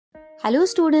Hello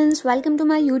students, welcome to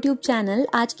my YouTube channel.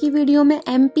 आज की video में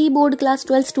एमपी बोर्ड क्लास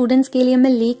 12 स्टूडेंट्स के लिए मैं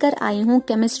लेकर आई हूँ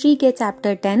केमिस्ट्री के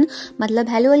चैप्टर 10 मतलब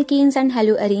हेलोअल्केन्स एंड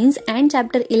हेलोअरेन्स एंड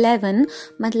चैप्टर 11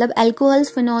 मतलब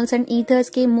अल्कोहल्स, फिनॉल्स एंड ईथर्स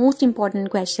के मोस्ट इंपॉर्टेंट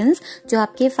क्वेश्चंस जो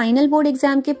आपके फाइनल बोर्ड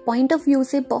एग्जाम के पॉइंट ऑफ व्यू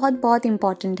से बहुत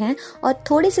इंपॉर्टेंट हैं और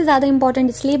थोड़े से ज्यादा इंपॉर्टेंट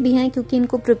इसलिए भी हैं क्योंकि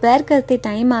इनको प्रिपेयर करते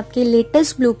टाइम आपके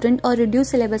लेटेस्ट ब्लूप्रिंट और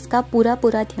रिड्यूस सिलेबस का पूरा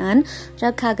ध्यान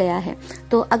रखा गया है।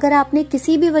 तो अगर आपने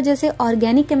किसी भी वजह से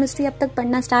ऑर्गेनिक केमिस्ट्री अब तक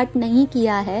पढ़ना स्टार्ट नहीं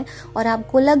किया है और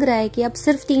आपको लग रहा है कि अब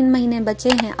सिर्फ 3 महीने बचे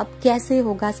हैं, अब कैसे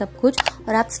होगा सब कुछ,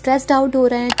 और आप स्ट्रेस्ड आउट हो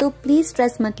रहे हैं, तो प्लीज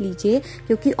स्ट्रेस मत लीजिए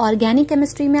क्योंकि ऑर्गेनिक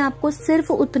केमिस्ट्री में आपको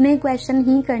सिर्फ उतने क्वेश्चन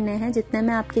ही करने हैं जितने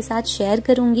मैं आपके साथ शेयर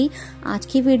करूंगी आज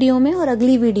की वीडियो में और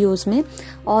अगली वीडियोस में।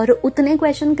 और उतने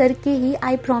क्वेश्चन करके ही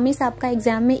आई प्रॉमिस आपका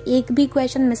एग्जाम में एक भी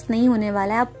क्वेश्चन मिस नहीं होने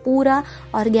वाला है। आप पूरा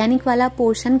ऑर्गेनिक वाला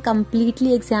पोर्शन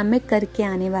कंप्लीटली एग्जाम में करके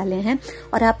आने वाले हैं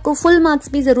और आपको फुल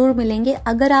मार्क्स भी जरूर मिलेंगे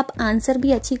अगर आप आंसर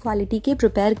भी अच्छी क्वालिटी के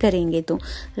प्रिपेयर करेंगे तो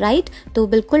राइट। तो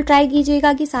बिल्कुल ट्राई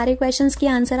कीजिएगा कि सारे क्वेश्चंस के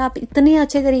आंसर आप इतने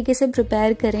अच्छे तरीके से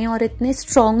प्रिपेयर करें और इतने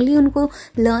स्ट्रांगली उनको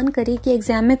लर्न करें कि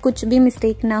एग्जाम में कुछ भी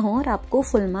मिस्टेक ना हो और आपको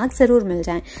फुल मार्क्स जरूर मिल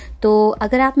जाएं। तो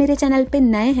अगर आप मेरे चैनल पे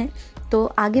नए हैं तो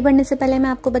आगे बढ़ने से पहले मैं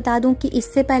आपको बता दूं कि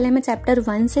इससे पहले मैं चैप्टर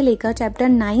 1 से लेकर चैप्टर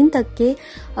 9 तक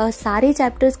के सारे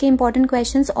चैप्टर्स के इंपॉर्टेंट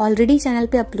क्वेश्चंस ऑलरेडी चैनल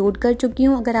पे अपलोड कर चुकी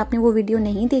हूं। अगर आपने वो वीडियो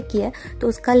नहीं देखी है तो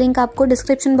उसका लिंक आपको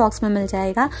डिस्क्रिप्शन बॉक्स में मिल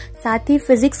जाएगा। साथ ही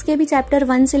फिजिक्स के भी चैप्टर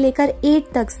 1 से लेकर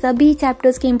 8 तक सभी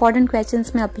चैप्टर्स के इंपॉर्टेंट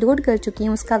क्वेश्चंस मैं अपलोड कर चुकी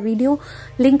हूँ। उसका वीडियो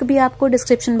लिंक भी आपको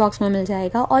डिस्क्रिप्शन बॉक्स में मिल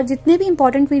जाएगा। और जितने भी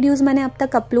इंपॉर्टेंट वीडियोज मैंने अब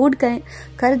तक अपलोड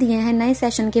कर दिए हैं नए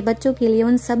सेशन के बच्चों के लिए,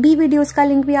 उन सभी वीडियोज का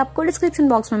लिंक भी आपको डिस्क्रिप्शन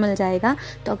बॉक्स में मिल जाएगा।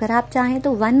 तो अगर आप चाहें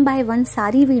तो 1 बाय 1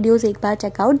 सारी वीडियोस एक बार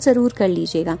चेकआउट जरूर कर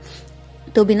लीजिएगा।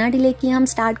 तो बिना डिले किए हम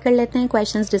स्टार्ट कर लेते हैं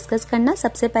क्वेश्चंस डिस्कस करना।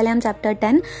 सबसे पहले हम चैप्टर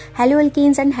 10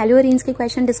 हेलोअल्केन्स एंड हेलोअरेन्स के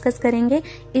क्वेश्चन डिस्कस करेंगे।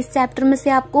 इस चैप्टर में से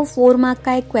आपको 4 मार्क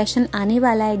का एक क्वेश्चन आने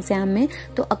वाला है एग्जाम में।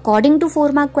 तो अकॉर्डिंग टू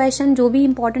 4 मार्क क्वेश्चन जो भी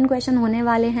इंपॉर्टेंट क्वेश्चन होने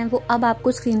वाले हैं वो अब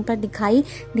आपको स्क्रीन पर दिखाई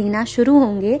देना शुरू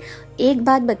होंगे। एक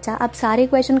बात बच्चा, आप सारे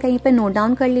क्वेश्चन कहीं पे नोट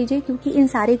डाउन कर लीजिए क्योंकि इन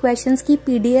सारे क्वेश्चंस की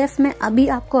पीडीएफ में अभी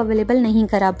आपको अवेलेबल नहीं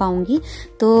करा पाऊंगी।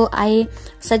 तो आई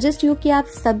सजेस्ट यू कि आप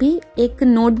सभी एक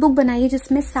नोटबुक बनाइए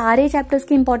जिसमें सारे चैप्टर्स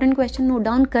के इंपॉर्टेंट क्वेश्चन नोट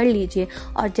डाउन कर लीजिए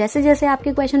और जैसे जैसे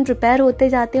आपके क्वेश्चन प्रिपेयर होते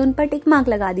जाते हैं उन पर टिक मार्क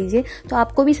लगा दीजिए तो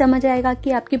आपको भी समझ आएगा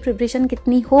कि आपकी प्रिपरेशन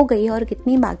कितनी हो गई है और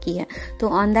कितनी बाकी है। तो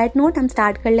ऑन दैट नोट हम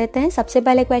स्टार्ट कर लेते हैं। सबसे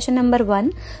पहले question number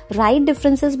 1, right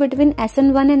differences between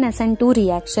SN1 and SN2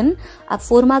 reaction. अब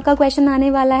 4 मार्क का क्वेश्चन आने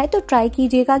वाला है तो ट्राई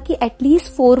कीजिएगा कि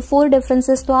एटलीस्ट 4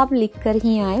 डिफरेंसेस तो आप लिख कर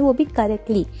ही आए, वो भी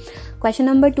correctly. Question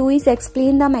number 2 is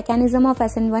explain the mechanism of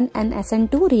SN1 and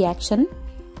SN2 reaction.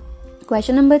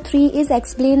 Question number 3 is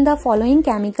explain the following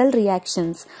chemical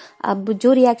reactions. अब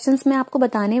जो रिएक्शंस मैं आपको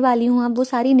बताने वाली हूँ अब वो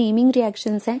सारी नेमिंग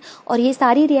रिएक्शंस हैं और ये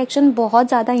सारी रिएक्शन बहुत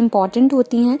ज्यादा इंपॉर्टेंट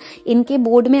होती हैं। इनके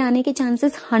बोर्ड में आने के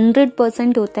चांसेस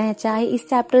 100% होते हैं, चाहे इस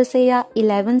चैप्टर से या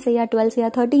 11 से या 12 से या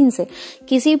 13 से,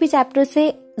 किसी भी चैप्टर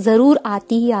से जरूर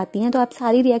आती ही आती हैं। तो आप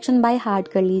सारी रिएक्शन बाय हार्ट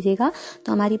कर लीजिएगा।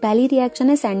 तो हमारी पहली रिएक्शन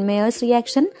है सैंडमेयर्स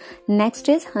reaction, next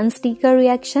is हंस-टीकर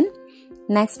reaction,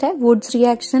 next है Wurtz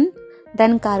reaction,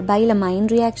 then carbyl amine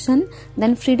reaction,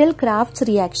 then Friedel-crafts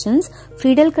reactions.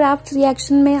 Friedel-crafts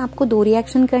reaction में आपको 2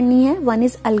 रिएक्शन करनी है, one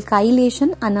is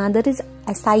alkylation, another is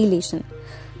acylation.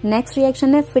 Next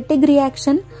reaction है फिटिग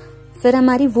रिएक्शन, फिर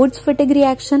हमारी वुड्स फिटिग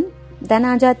रिएक्शन, देन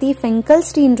आ जाती है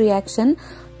फिंकलस्टीन रिएक्शन,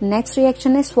 नेक्स्ट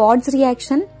रिएक्शन है स्वार्ड्स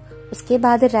रिएक्शन, उसके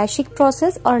बाद है रैशिक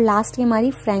प्रोसेस और लास्ट की हमारी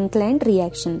फ्रैंकलैंड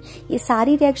रिएक्शन। ये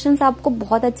सारी रिएक्शंस आपको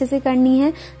बहुत अच्छे से करनी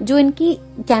है। जो इनकी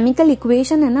केमिकल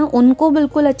इक्वेशन है ना उनको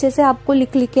बिल्कुल अच्छे से आपको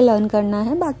लिख के लर्न करना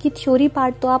है। बाकी थ्योरी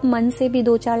पार्ट तो आप मन से भी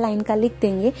 2-4 लाइन का लिख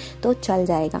देंगे तो चल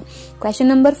जाएगा। क्वेश्चन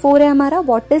नंबर 4 है हमारा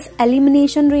what is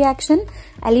elimination reaction.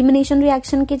 Elimination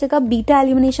reaction की जगह बीटा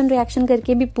एलिमिनेशन रिएक्शन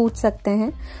करके भी पूछ सकते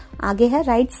हैं। आगे है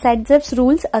right सेट्जेफ्स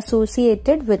rules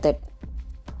associated with it.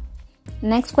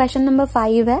 Next question number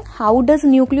 5 है how does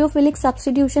nucleophilic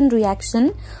substitution reaction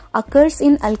occurs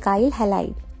in alkyl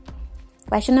halide.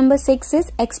 Question number 6 is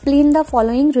explain the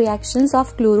following reactions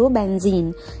of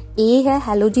chlorobenzene. ए है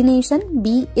halogenation,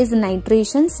 B is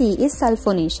nitration, C is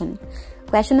sulphonation.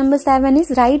 Question number 7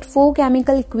 is right 4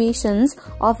 chemical equations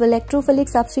of electrophilic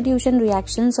substitution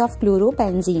reactions of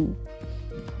chlorobenzene.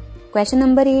 Question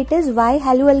number 8 is why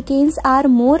haloalkanes are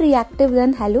more reactive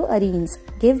than haloarenes.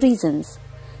 Give reasons.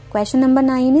 Question number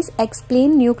 9 is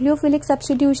explain nucleophilic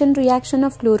substitution reaction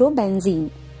of chlorobenzene.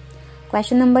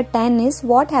 Question number 10 is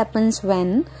what happens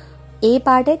when A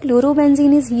part है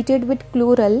chlorobenzene is heated with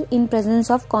chloral in presence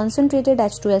of concentrated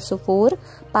H2SO4.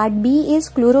 Part B is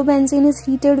chlorobenzene is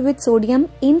heated with sodium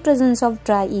in presence of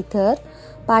dry ether.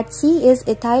 Part C is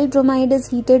ethyl bromide is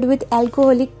heated with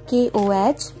alcoholic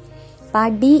KOH.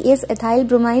 Part D is ethyl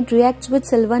bromide reacts with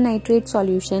silver nitrate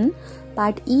solution.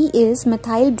 Part E is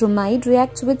methyl bromide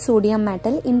reacts with sodium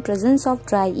metal in presence of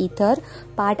dry ether.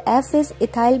 Part F is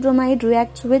ethyl bromide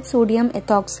reacts with sodium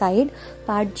ethoxide.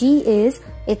 Part G is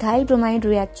ethyl bromide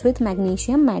reacts with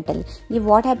magnesium metal. ये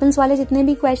what happens वाले जितने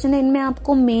भी question है इनमें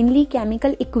आपको mainly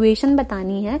chemical equation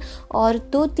बतानी है और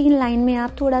 2-3 लाइन में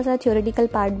आप थोड़ा सा थ्योरेटिकल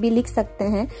पार्ट भी लिख सकते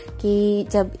हैं कि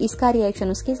जब इसका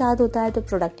रिएक्शन उसके साथ होता है तो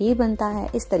प्रोडक्ट ये बनता है,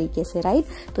 इस तरीके से, राइट।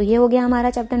 तो ये हो गया हमारा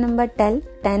chapter number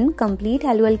 10 complete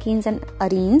हेलोअल्कीन्स and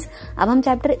arenes. अब हम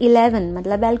चैप्टर 11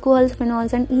 मतलब एल्कोहल्स,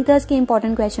 फिनॉल्स एंड ईथर्स के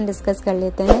इंपॉर्टेंट क्वेश्चन डिस्कस कर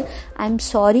लेते हैं। आई एम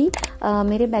सॉरी,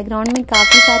 मेरे बैकग्राउंड में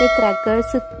काफी सारे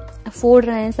क्रैकर्स फोड़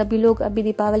रहे हैं सभी लोग, अभी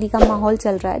दीपावली का माहौल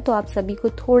चल रहा है तो आप सभी को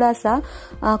थोड़ा सा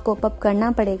कोप अप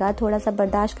करना पड़ेगा, थोड़ा सा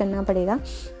बर्दाश्त करना पड़ेगा।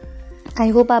 आई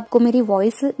होप आपको मेरी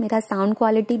वॉइस, मेरा साउंड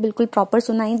क्वालिटी बिल्कुल प्रॉपर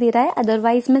सुनाई दे रहा है।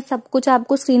 अदरवाइज मैं सब कुछ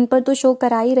आपको स्क्रीन पर तो शो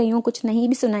करा ही रही हूँ, कुछ नहीं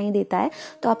भी सुनाई देता है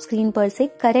तो आप स्क्रीन पर से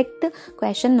करेक्ट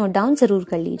क्वेश्चन नोट डाउन जरूर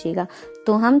कर लीजिएगा।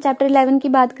 तो हम चैप्टर 11 की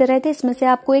बात कर रहे थे, इसमें से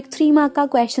आपको एक 3 मार्क का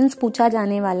क्वेश्चन पूछा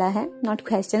जाने वाला है, नॉट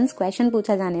क्वेश्चन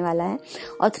पूछा जाने वाला है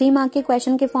और 3 मार्क के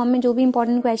क्वेश्चन के फॉर्म में जो भी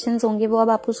इंपॉर्टेंट क्वेश्चन होंगे वो अब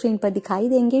आपको स्क्रीन पर दिखाई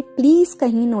देंगे, प्लीज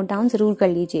कहीं नोट डाउन जरूर कर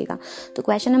लीजिएगा। तो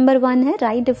क्वेश्चन नंबर 1 है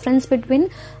right difference between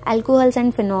alcohols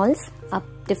and phenols. अब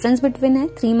डिफरेंस बिटवीन है,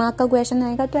 3 मार्क का क्वेश्चन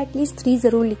आएगा तो एटलीस्ट 3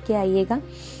 जरूर लिख के आइएगा।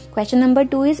 Question number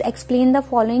 2 is explain the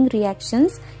following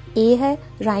reactions. ए है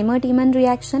राइमर-टीमन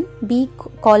रिएक्शन, बी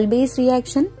कॉलबेस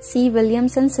रिएक्शन, सी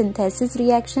विलियमसन सिंथेसिस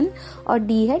रिएक्शन और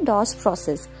डी है DOS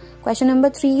process. Question number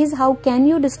 3 is how can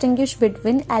you distinguish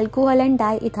between alcohol and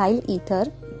diethyl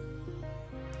ether.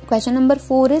 Question number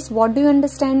 4 is what do you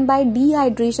understand by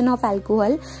dehydration of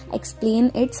alcohol? Explain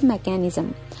its mechanism.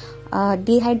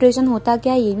 Dehydration होता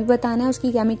क्या है ये भी बताना है,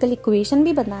 उसकी केमिकल इक्वेशन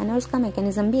भी बताना है, उसका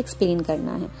मैकेनिज्म भी एक्सप्लेन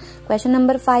करना है। Question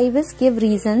number 5 is give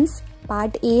reasons.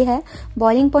 Part A है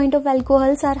boiling point of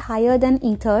alcohols are higher than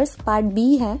ethers. Part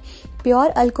B है pure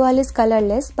alcohol is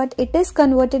colourless but it is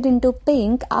converted into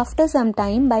pink after some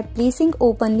time by placing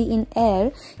openly in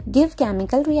air. Give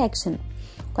chemical reaction.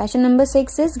 Question number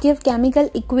 6 is give chemical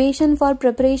equation for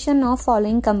preparation of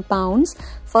following compounds.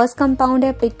 First compound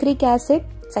है picric acid,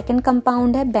 second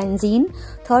compound है benzene,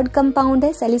 third compound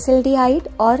है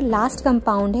salicylaldehyde और last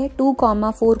compound है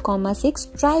 2,4,6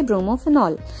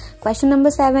 tribromophenol. Question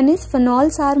number 7 is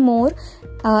phenols are more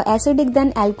acidic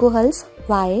than alcohols.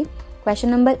 Why?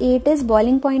 Question number 8 is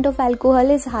boiling point of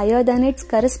alcohol is higher than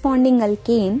its corresponding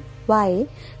alkane. Why?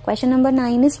 Question number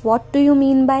 9 is what do you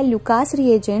mean by Lucas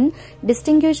reagent?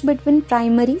 Distinguish between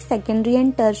primary, secondary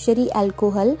and tertiary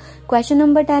alcohol. Question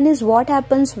number 10 is what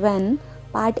happens when?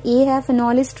 Part A है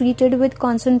phenol is treated with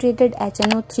concentrated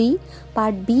HNO3.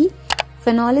 Part B,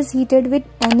 phenol is heated with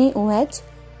NaOH.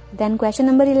 Then question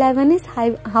number 11 is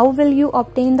how will you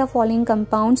obtain the following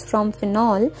compounds from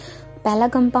phenol? पहला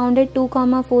compound है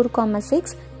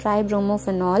 2,4,6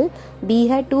 ट्राइब्रोमोफेनॉल, B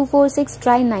है 2,4,6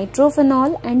 try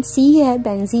नाइट्रोफेनॉल and सी है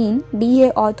benzene, D है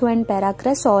ortho and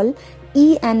paracresol, E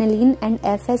aniline and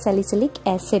F है salicylic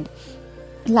acid.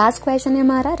 Last question है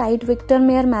हमारा right Victor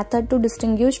Meyer method to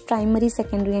distinguish primary,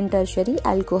 secondary and tertiary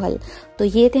alcohol. तो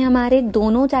ये थे हमारे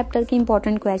दोनों चैप्टर के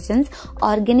इंपॉर्टेंट क्वेश्चंस।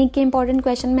 ऑर्गेनिक के इंपॉर्टेंट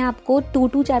क्वेश्चन मैं आपको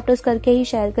 2 चैप्टर्स करके ही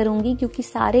शेयर करूंगी क्योंकि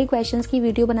सारे क्वेश्चंस की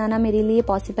वीडियो बनाना मेरे लिए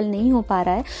पॉसिबल नहीं हो पा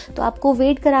रहा है, तो आपको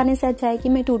वेट कराने से अच्छा है कि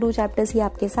मैं 2 चैप्टर्स ही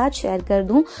आपके साथ शेयर कर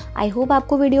दूं। आई होप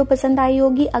आपको वीडियो पसंद आई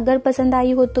होगी। अगर पसंद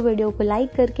आई हो तो वीडियो को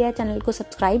लाइक करके, चैनल को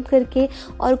सब्सक्राइब करके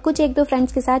और कुछ 1-2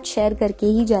 फ्रेंड्स के साथ शेयर करके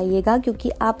ही जाइएगा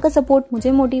क्योंकि आपका सपोर्ट मुझे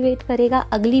मोटिवेट करेगा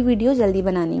अगली वीडियो जल्दी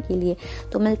बनाने के लिए।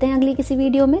 तो मिलते हैं अगली किसी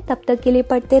वीडियो में, तब तक के लिए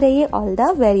पढ़ते रहिए। All the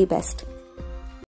very best.